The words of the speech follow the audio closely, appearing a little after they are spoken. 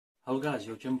Hello guys,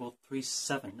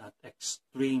 Yojimbo37 at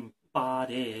Extreme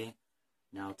Body.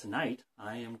 Now tonight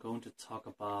I am going to talk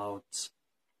about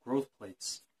growth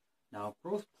plates. Now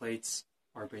growth plates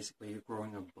are basically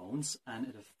growing of bones, and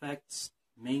it affects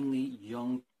mainly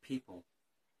young people.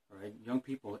 Alright, young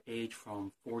people age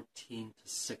from 14 to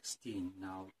 16.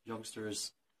 Now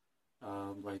youngsters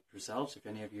like yourselves, if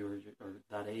any of you are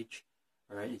that age,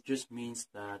 alright, it just means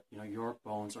that your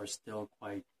bones are still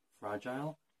quite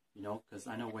fragile. Because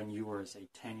I know when you were, say,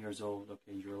 10 years old,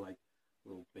 okay, you're like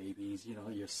little babies,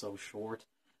 you're so short,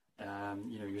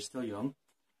 you're still young.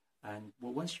 And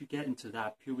well, once you get into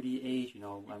that puberty age,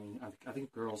 I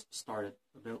think girls start it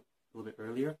a little bit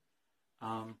earlier.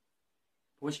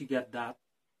 Once you get to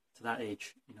that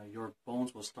age, your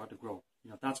bones will start to grow.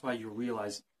 That's why you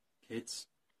realize kids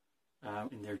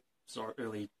in their sort of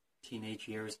early teenage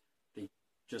years, they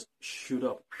just shoot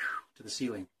up to the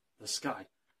ceiling, the sky.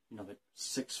 Like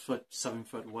 6 foot, 7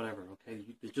 foot, whatever, okay?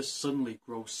 They just suddenly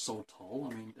grow so tall.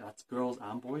 I mean, that's girls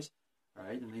and boys, all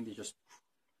right? And then they just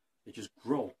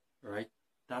grow, all right?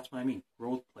 That's what I mean,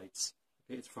 growth plates.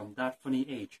 Okay, it's from that funny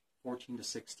age, 14 to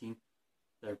 16,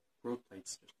 their growth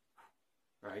plates,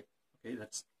 all right? Okay,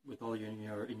 that's with all in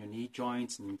your knee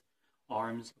joints and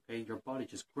arms, okay? Your body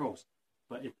just grows.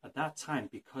 But at that time,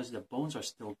 because the bones are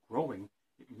still growing,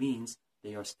 it means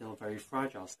they are still very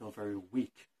fragile, still very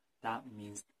weak. That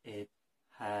means they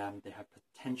have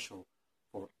potential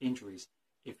for injuries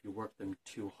if you work them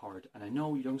too hard. And I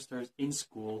know youngsters in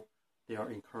school, they are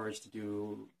encouraged to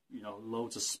do,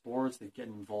 loads of sports. They get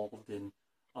involved in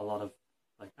a lot of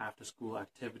like after school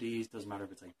activities. Doesn't matter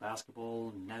if it's like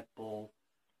basketball, netball,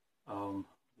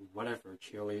 whatever,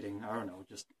 cheerleading, I don't know,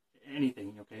 just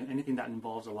anything, okay? Anything that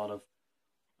involves a lot of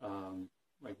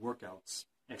like workouts,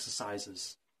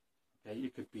 exercises, okay?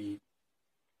 It could be,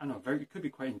 I don't know, it could be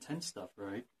quite intense stuff,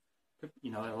 right?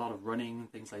 A lot of running,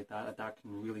 things like that. That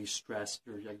can really stress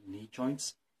your knee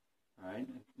joints, right?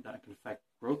 That can affect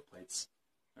growth plates,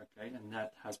 okay? And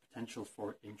that has potential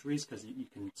for injuries because you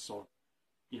can sort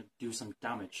of, do some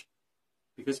damage.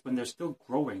 Because when they're still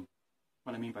growing,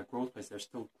 what I mean by growth plates, they're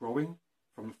still growing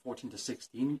from 14 to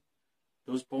 16.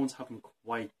 Those bones haven't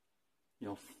quite,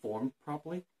 formed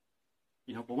properly.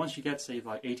 But once you get, say,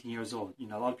 like 18 years old,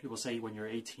 a lot of people say when you're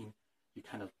 18, you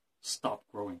kind of stop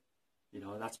growing.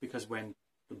 That's because when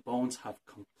the bones have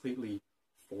completely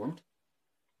formed,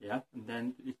 yeah, and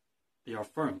then they are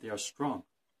firm, they are strong.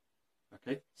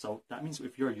 Okay, so that means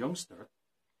if you're a youngster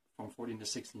from 14 to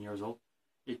 16 years old,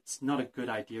 it's not a good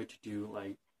idea to do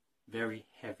like very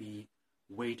heavy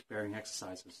weight-bearing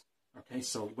exercises. Okay,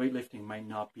 so weightlifting might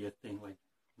not be a thing, like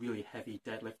really heavy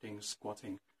deadlifting,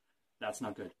 squatting. That's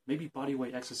not good. Maybe body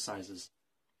weight exercises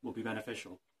will be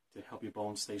beneficial to help your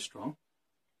bones stay strong,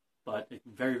 but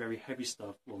very, very heavy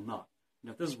stuff will not.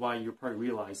 This is why you probably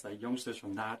realize that youngsters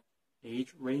from that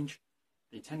age range,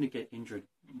 they tend to get injured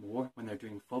more when they're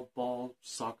doing football,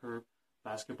 soccer,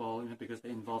 basketball, because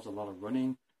it involves a lot of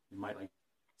running. You might like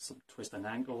twist an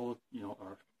ankle,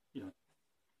 or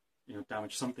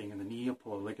damage something in the knee or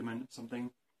pull a ligament,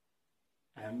 something.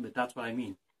 But that's what I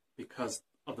mean, because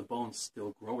of the bones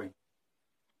still growing.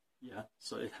 Yeah,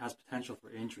 so it has potential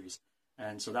for injuries.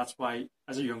 And so that's why,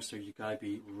 as a youngster, you gotta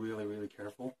be really, really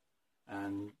careful.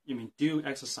 And do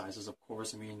exercises, of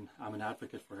course. I'm an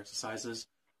advocate for exercises,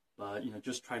 but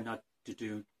just try not to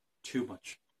do too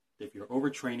much. If you're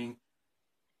overtraining,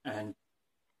 and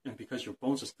because your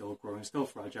bones are still growing, still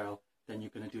fragile, then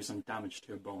you're gonna do some damage to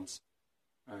your bones.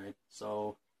 All right.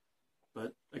 So,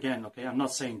 but again, okay, I'm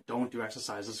not saying don't do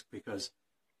exercises, because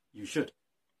you should.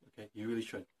 Okay, you really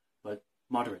should. But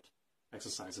moderate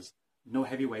exercises, no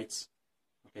heavy weights.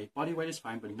 Okay, body weight is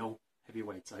fine, but no heavy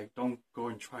weights. Like, don't go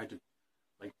and try to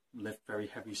like lift very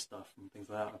heavy stuff and things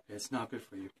like that. Okay, it's not good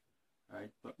for you. All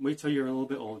right, but wait till you're a little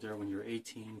bit older, when you're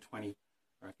 18, 20.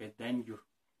 Okay, then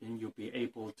you'll be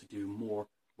able to do more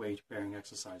weight-bearing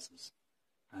exercises,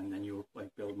 and then you'll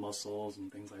like build muscles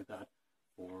and things like that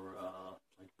for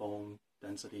like bone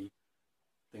density,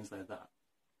 things like that.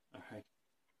 All right,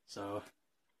 so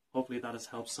hopefully that has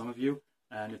helped some of you.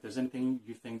 And if there's anything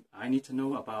you think I need to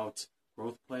know about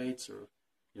growth plates, or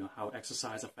how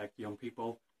exercise affect young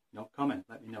people, comment,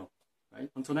 let me know. Right?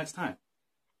 Until next time,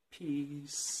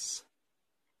 peace.